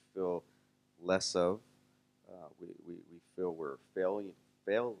creatives, we feel less of, we feel we're failing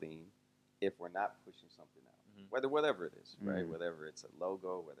if we're not pushing something out. Whatever it is, right? Whether it's a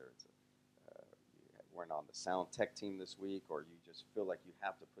logo, whether it's you weren't on the sound tech team this week, or you just feel like you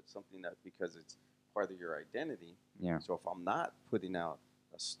have to put something out because it's part of your identity. Yeah. So if I'm not putting out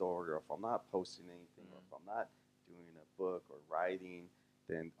a story, or if I'm not posting anything, or if I'm not doing a book or writing,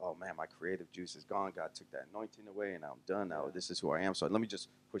 then, oh man, my creative juice is gone. God took that anointing away, and I'm done now. This is who I am. So let me just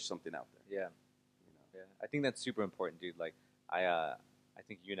push something out there. Yeah. Yeah. I think that's super important, dude. Like, I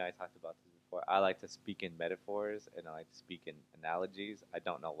think you and I talked about this before. I like to speak in metaphors, and I like to speak in analogies. I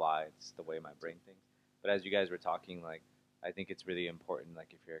don't know why. It's the way my brain thinks. But as you guys were talking, like, I think it's really important. Like,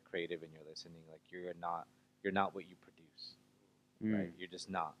 if you're a creative and you're listening, like, you're not what you produce, right? You're just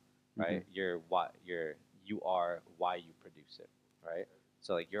not, right? You are why you produce it, right?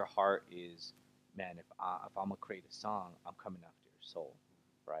 So like your heart is, man, if I'm gonna create a song, I'm coming after your soul,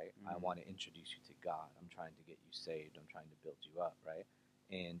 right? I want to introduce you to God. I'm trying to get you saved. I'm trying to build you up, right?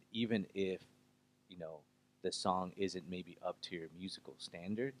 And even if, the song isn't maybe up to your musical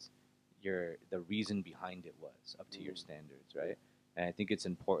standards, the reason behind it was up to your standards, right? And I think it's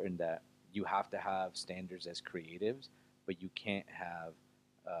important that you have to have standards as creatives, but you can't have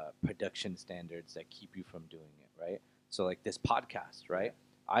production standards that keep you from doing it, right? So like this podcast, right?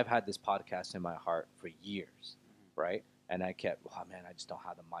 I've had this podcast in my heart for years, right? And I kept, oh man, I just don't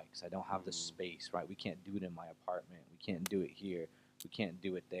have the mics. I don't have the space, right? We can't do it in my apartment. We can't do it here. We can't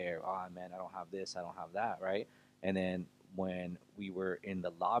do it there. Oh man, I don't have this. I don't have that, right? And then when we were in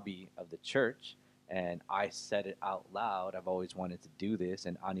the lobby of the church and I said it out loud, I've always wanted to do this.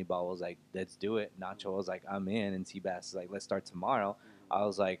 And Anibal was like, let's do it. Nacho was like, I'm in. And Seabass is like, let's start tomorrow. I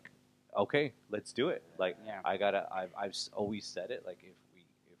was like, okay, let's do it. Like, I've always said it. Like, if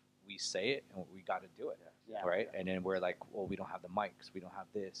we say it, and we got to do it, right? And then we're like, well, we don't have the mics, we don't have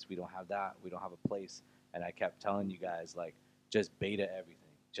this, we don't have that, we don't have a place. And I kept telling you guys, like, just beta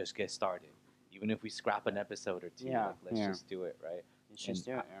everything, just get started. Even if we scrap an episode or two, like, let's just do it, right? Let's just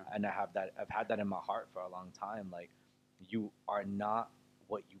do it. And I've had that in my heart for a long time. Like, you are not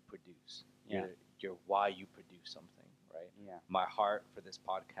what you produce. You're why you produce something, right? Yeah. My heart for this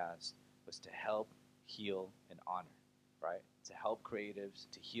podcast was to help, heal, and honor, right? To help creatives,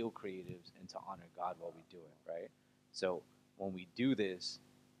 to heal creatives, and to honor God while we do it, right? So when we do this,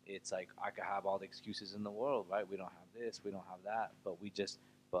 it's like I could have all the excuses in the world, right? We don't have this, we don't have that,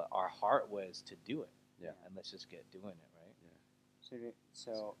 but our heart was to do it, and let's just get doing it, right? Yeah.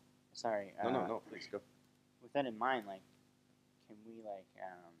 So sorry. No, please go. With that in mind, like, can we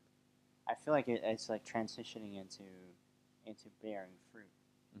I feel like it's like transitioning into bearing fruit,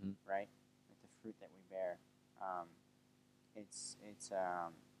 right? Like the fruit that we bear.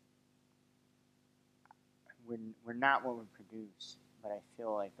 We're not what we produce, but I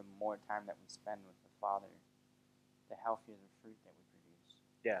feel like the more time that we spend with the Father, the healthier the fruit that we produce.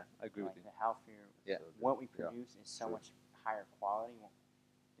 Yeah, I agree with you. The healthier, what we produce is so much higher quality,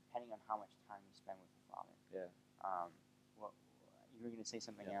 depending on how much time we spend with the Father. Yeah. You were going to say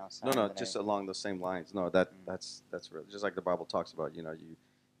something else. No, just along those same lines. No, that's real. Just like the Bible talks about, you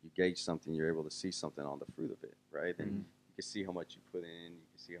gauge something, you're able to see something on the fruit of it, right? And you can see how much you put in, you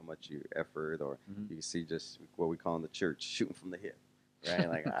can see how much you effort, or you can see just what we call in the church, shooting from the hip, right?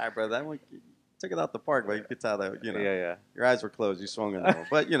 Like, all right, brother, that one, took it out the park, but you could tell that, your eyes were closed, you swung in the one.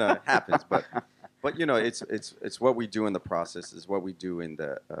 But, it happens. But But you know, it's what we do in the process, is what we do in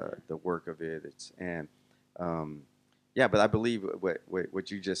the work of it. Yeah. But I believe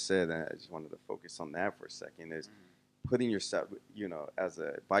what you just said, and I just wanted to focus on that for a second, is putting yourself, you know,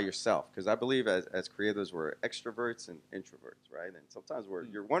 by yourself, because I believe as creators we're extroverts and introverts, right? And sometimes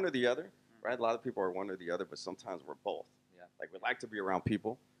you're one or the other, right? A lot of people are one or the other, but sometimes we're both. Yeah. Like we like to be around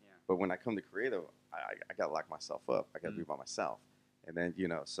people, but when I come to creative, I gotta lock myself up. I gotta be by myself, and then you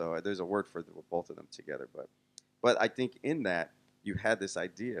know, so there's a word for both of them together. But I think in that you had this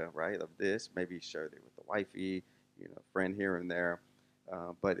idea, right, of this. Maybe you shared it with the wifey, you know, friend here and there,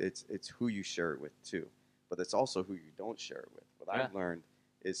 but it's who you share it with too. But it's also who you don't share it with. What I've learned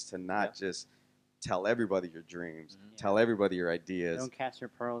is to not just tell everybody your dreams, tell everybody your ideas. Don't cast your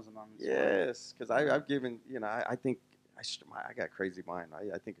pearls among the swine. Yes, because I've given, you know, I think I got crazy mind.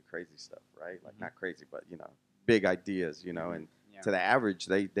 I think of crazy stuff, right? Like not crazy, but you know, big ideas, you know. And to the average,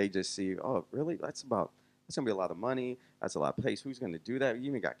 they just see, oh, really? That's gonna be a lot of money. That's a lot of place. Who's gonna do that? You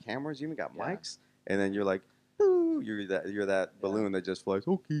even got cameras. You even got mics. And then you're like, ooh, you're that balloon that just flies.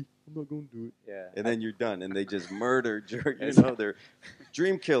 Okay, I'm not gonna do it. Yeah. And then you're done, and they just murdered your, you know, they're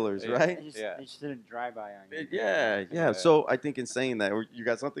dream killers, right? They just did a drive-by on you. Yeah. So I think in saying that, you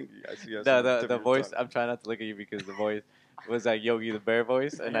got something? I see No, the voice. I'm trying not to look at you because the voice was like Yogi the Bear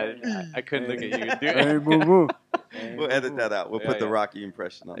voice, and I couldn't look at you and do it. Hey, boo boo. We'll edit that out. We'll put the Rocky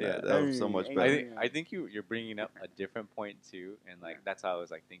impression on that. That was so much better. I think you're bringing up a different point too, and like that's how I was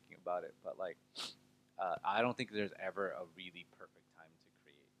like thinking about it. But like, I don't think there's ever a really perfect time to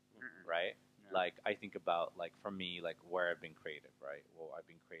create, right? No. Like I think about like for me, like where I've been creative, right? Well, I've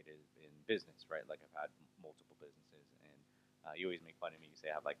been creative in business, right? Like I've had multiple businesses, and you always make fun of me. You say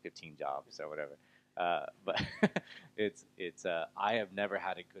I have like 15 jobs or whatever. But I have never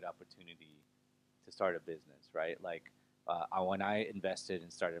had a good opportunity to start a business, right? Like when I invested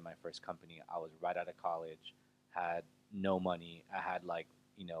and started my first company, I was right out of college, had no money. I had like,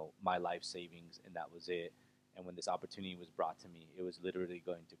 you know, my life savings, and that was it. And when this opportunity was brought to me, it was literally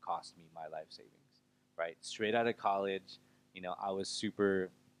going to cost me my life savings, right? Straight out of college, you know, I was super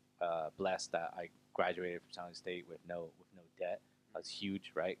blessed that I graduated from San Jose State with no debt. That was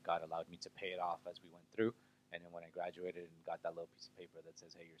huge, right? God allowed me to pay it off as we went through. And then when I graduated and got that little piece of paper that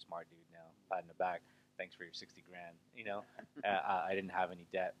says, hey, you're a smart dude now, pat in the back, thanks for your 60 grand, you know, I didn't have any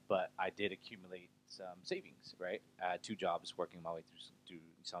debt, but I did accumulate some savings, right? I had 2 jobs working my way through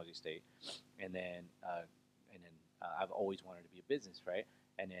San Jose State. And then I've always wanted to be a business, right?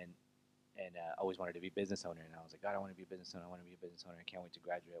 And always wanted to be a business owner. And I was like, God, I want to be a business owner. I want to be a business owner. I can't wait to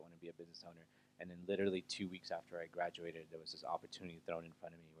graduate. I want to be a business owner. And then literally 2 weeks after I graduated, there was this opportunity thrown in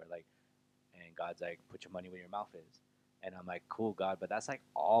front of me where like, and God's like, put your money where your mouth is. And I'm like, cool, God, but that's like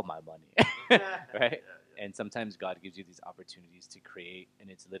all my money, right? And sometimes God gives you these opportunities to create, and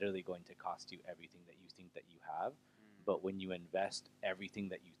it's literally going to cost you everything that you think that you have. But when you invest everything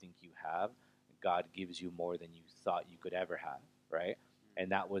that you think you have, God gives you more than you thought you could ever have, right?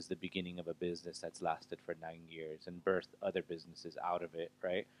 And that was the beginning of a business that's lasted for 9 years and birthed other businesses out of it,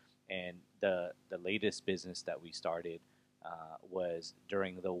 right? And the latest business that we started was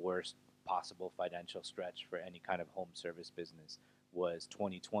during the worst possible financial stretch for any kind of home service business was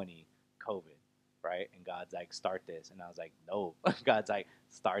 2020 COVID, right? And God's like, start this. And I was like, no. God's like,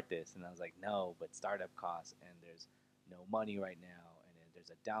 start this. And I was like, no, but startup costs, and there's no money right now, and then there's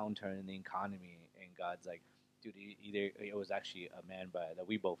a downturn in the economy. And God's like, dude, it was actually a man that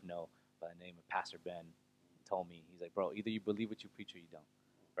we both know by the name of Pastor Ben told me, he's like, bro, either you believe what you preach or you don't.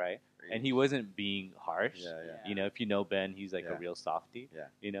 Right? And he wasn't being harsh. You know, if you know Ben, he's like a real softie.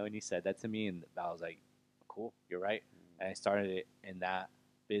 You know, and he said that to me, and I was like, cool, you're right. And I started it, and that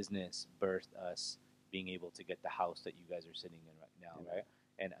business birthed us being able to get the house that you guys are sitting in right now, right?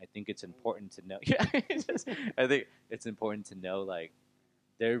 And I think it's important to know. I think it's important to know, like,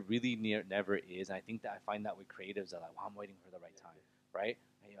 there really never is. And I think that I find that with creatives, are like, well, I'm waiting for the right time, right?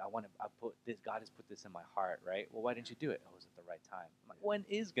 I put this. God has put this in my heart, right? Well, why didn't you do it? Oh, it was at the right time. I'm like, when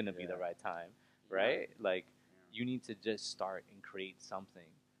is gonna be the right time, right? Like, you need to just start and create something,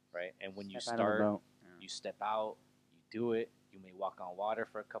 right? And when you start, you step out, you do it. You may walk on water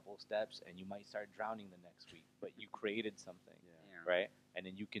for a couple of steps, and you might start drowning the next week. But you created something, right? And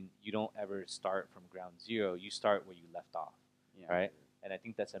then you don't ever start from ground zero. You start where you left off, right? And I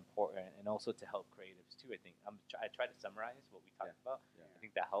think that's important, and also to help creatives too. I think I try to summarize what we talked about. I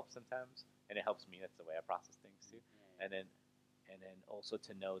think that helps sometimes, and it helps me. That's the way I process things too. And then also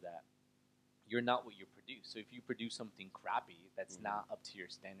to know that you're not what you produce. So if you produce something crappy that's not up to your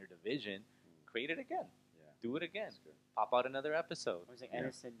standard of vision, create it again. Do it again. Pop out another episode. I was like,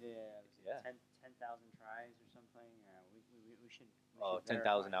 Ennis said 10,000 tries or something. We Oh,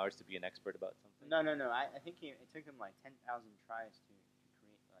 10,000 hours to be an expert about something? No. I think it took him like 10,000 tries to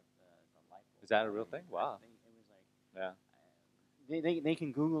create like the light bulb. Is that a real thing? Wow. I think it was like. Yeah. They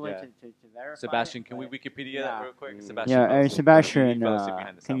can Google it to verify. Sebastian, it, can we Wikipedia yeah. that real quick? Mm. Sebastian. Yeah, post it. Sebastian, You post it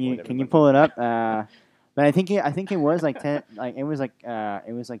behind the can soundboard, you everybody. pull it up? But I think it was like 10, like it was like 10,000.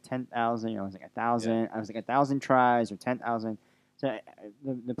 It was like 1,000. Yeah. I was like 1,000 tries or 10,000. So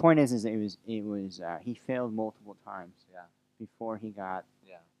the point is it was he failed multiple times. Yeah. Before he got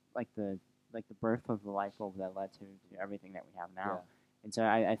like the birth of the light bulb that led to everything that we have now. Yeah. And so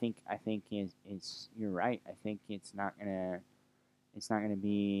I think it's you're right. I think it's not gonna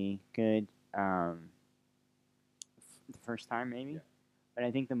be good the first time maybe, but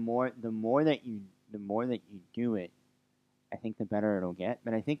I think the more that you do it, I think the better it'll get.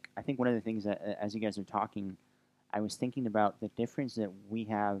 But I think one of the things that as you guys are talking, I was thinking about the difference that we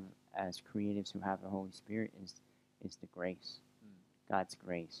have as creatives who have the Holy Spirit is the grace, God's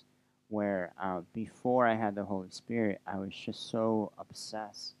grace. Where before I had the Holy Spirit, I was just so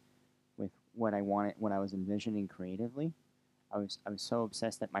obsessed with what I wanted, what I was envisioning creatively. I was so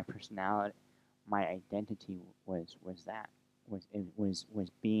obsessed that my personality, my identity was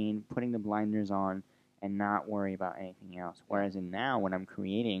being putting the blinders on and not worry about anything else. Whereas now when I'm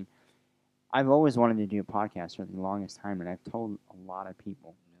creating, I've always wanted to do a podcast for the longest time, and I've told a lot of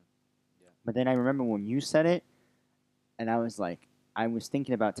people. Yeah. But then I remember when you said it, and I was like, I was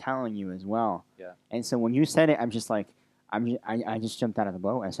thinking about telling you as well. Yeah. And so when you said it, I'm just like, I just jumped out of the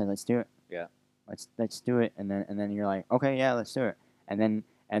boat. I said, let's do it. Yeah. Let's do it. And then you're like, okay, yeah, let's do it. And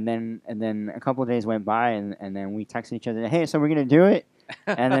then a couple of days went by, and then we texted each other, hey, so we're gonna do it.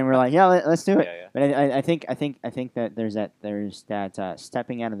 And then we're like, yeah, let's do it. Yeah. But I think that there's that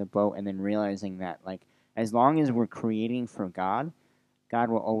stepping out of the boat and then realizing that like as long as we're creating for God, God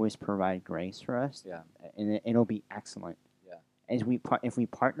will always provide grace for us. Yeah. And it'll be excellent. Yeah. If we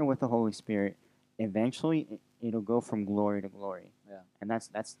partner with the Holy Spirit, eventually it'll go from glory to glory. Yeah. And that's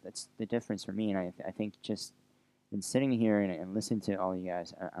the difference for me. And I think just in sitting here and listening to all you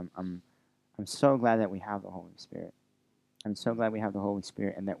guys, I'm so glad that we have the Holy Spirit. I'm so glad we have the Holy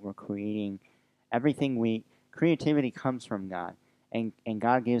Spirit and that we're creating everything creativity comes from God. And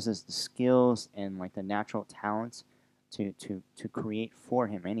God gives us the skills and like the natural talents to create for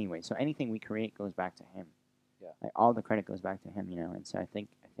Him anyway. So anything we create goes back to Him. Yeah. Like all the credit goes back to Him, And so I think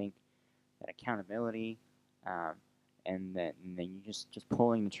that accountability, and then you just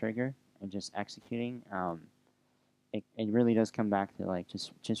pulling the trigger and just executing, it really does come back to like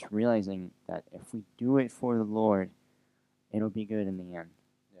just realizing that if we do it for the Lord, it'll be good in the end.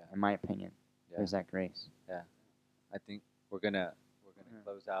 Yeah. In my opinion, there's that grace. Yeah, I think we're gonna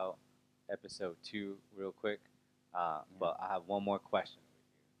close out episode 2 real quick. But I have one more question with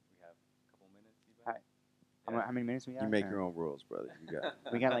you. We have a couple minutes. How many minutes we got? You make your own rules, brother. You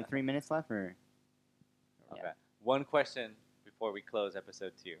got. We got like 3 minutes left, or. Okay. Yeah. One question before we close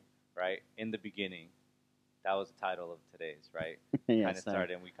episode 2. Right in the beginning, that was the title of today's. Right. Yes, kind of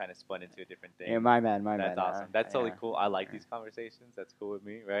started, and we kind of spun into a different thing. Yeah, my bad. That's awesome. That's totally cool. I like these conversations. That's cool with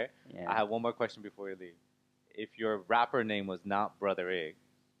me, right? Yeah. I have one more question before you leave. If your rapper name was not Brother Ig,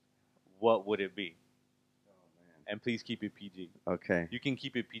 what would it be? Oh, man. And please keep it PG. Okay. You can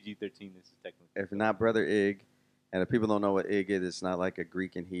keep it PG-13. This is technically. If not Brother Ig, and if people don't know what Ig is, it's not like a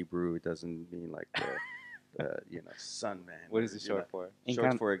Greek and Hebrew. It doesn't mean like the Sun Man. What is it short for?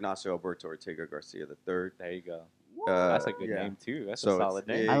 Short for Ignacio Alberto Ortega Garcia III. There you go. That's a good name too. That's a solid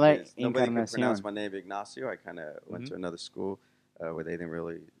name. I like nobody can pronounce my name Ignacio. I kind of went to another school where they didn't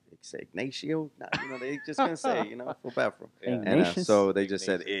really say Ignacio. They just couldn't say. Feel bad for them. And so they just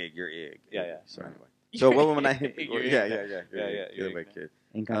said Ig. You're Ig. Yeah. So anyway, so what would my name be? Yeah. You're my kid.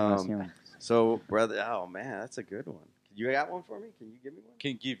 Encarnacion. So brother, oh man, that's a good one. You got one for me? Can you give me one?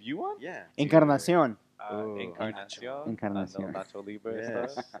 Can give you one? Yeah. Encarnacion. Encarnacion. Nacho Libre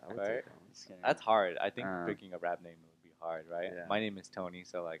yes. stuff. Right? That's hard. I think picking a rap name would be hard, right? Yeah. My name is Tony,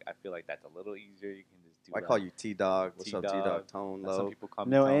 so like I feel like that's a little easier. You can just do. I call you T-Dog. What's up, T-Dog? Tone Low. Some people call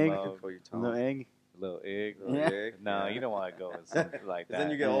me Lil Tone Egg. Low. Lil Egg. Lil Egg. Yeah. No, you don't want to go with something like that.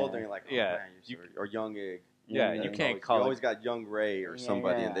 Then you get older and you're like, oh, Yeah. man, or Young Egg. Yeah, you can't call. You always got Young Ray or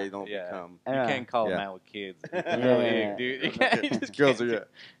somebody, and they don't become. You can't call a man with kids. Lil Egg, dude. You can't. You just Girls can't. are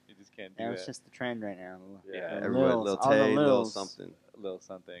You just can't do that. It's just the trend right now. Everybody, Lil Tay, Lil something. Lil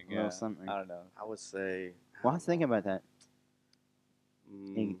something. Yeah. Little something. I don't know. I would say. Well, I was thinking about that.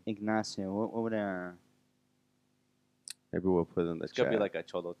 Ignacio. What would Maybe we'll put in the It's chat. gonna be like a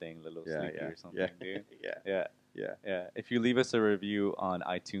cholo thing, Little Sleepy or something, dude. Yeah. If you leave us a review on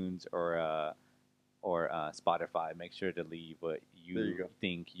iTunes or Spotify, make sure to leave what you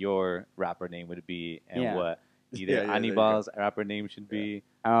think your rapper name would be and what Either Anibal's rapper name should be.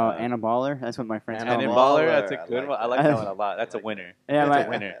 Oh, Anna Baller. That's what my friends call me. Anna Baller. That's a good one. I like that one a lot. That's a winner. Yeah, that's a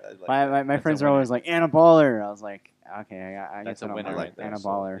winner. My friends are always like Anna Baller. I was like, okay, I that's guess a winner right there. Anna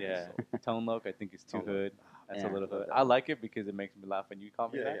Baller. Yeah. Tone Loc, I think is too hood. That's a little hood. That. I like it because it makes me laugh when you call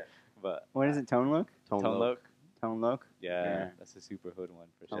me that. Yeah. But what is it? Tone Loc? Tone Loc. Tone Loc. Yeah, that's a super hood one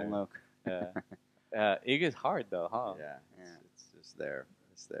for sure. Tone Loc. Yeah. Iggy is hard though, huh? Yeah. It's just there.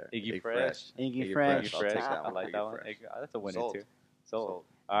 It's there. Iggy Fresh. Iggy Fresh. I like that one. That's a winner too. Sold.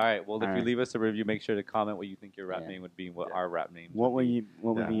 All right. Well, if All you right. leave us a review, make sure to comment what you think your rap name would be and what our rap name. What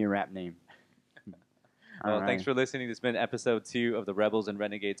would be your rap name? Well, thanks for listening. This has been episode 2 of the Rebels and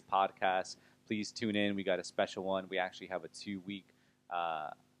Renegades podcast. Please tune in. We got a special one. We actually have a 2-week.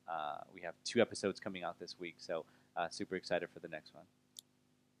 We have 2 episodes coming out this week, so super excited for the next one.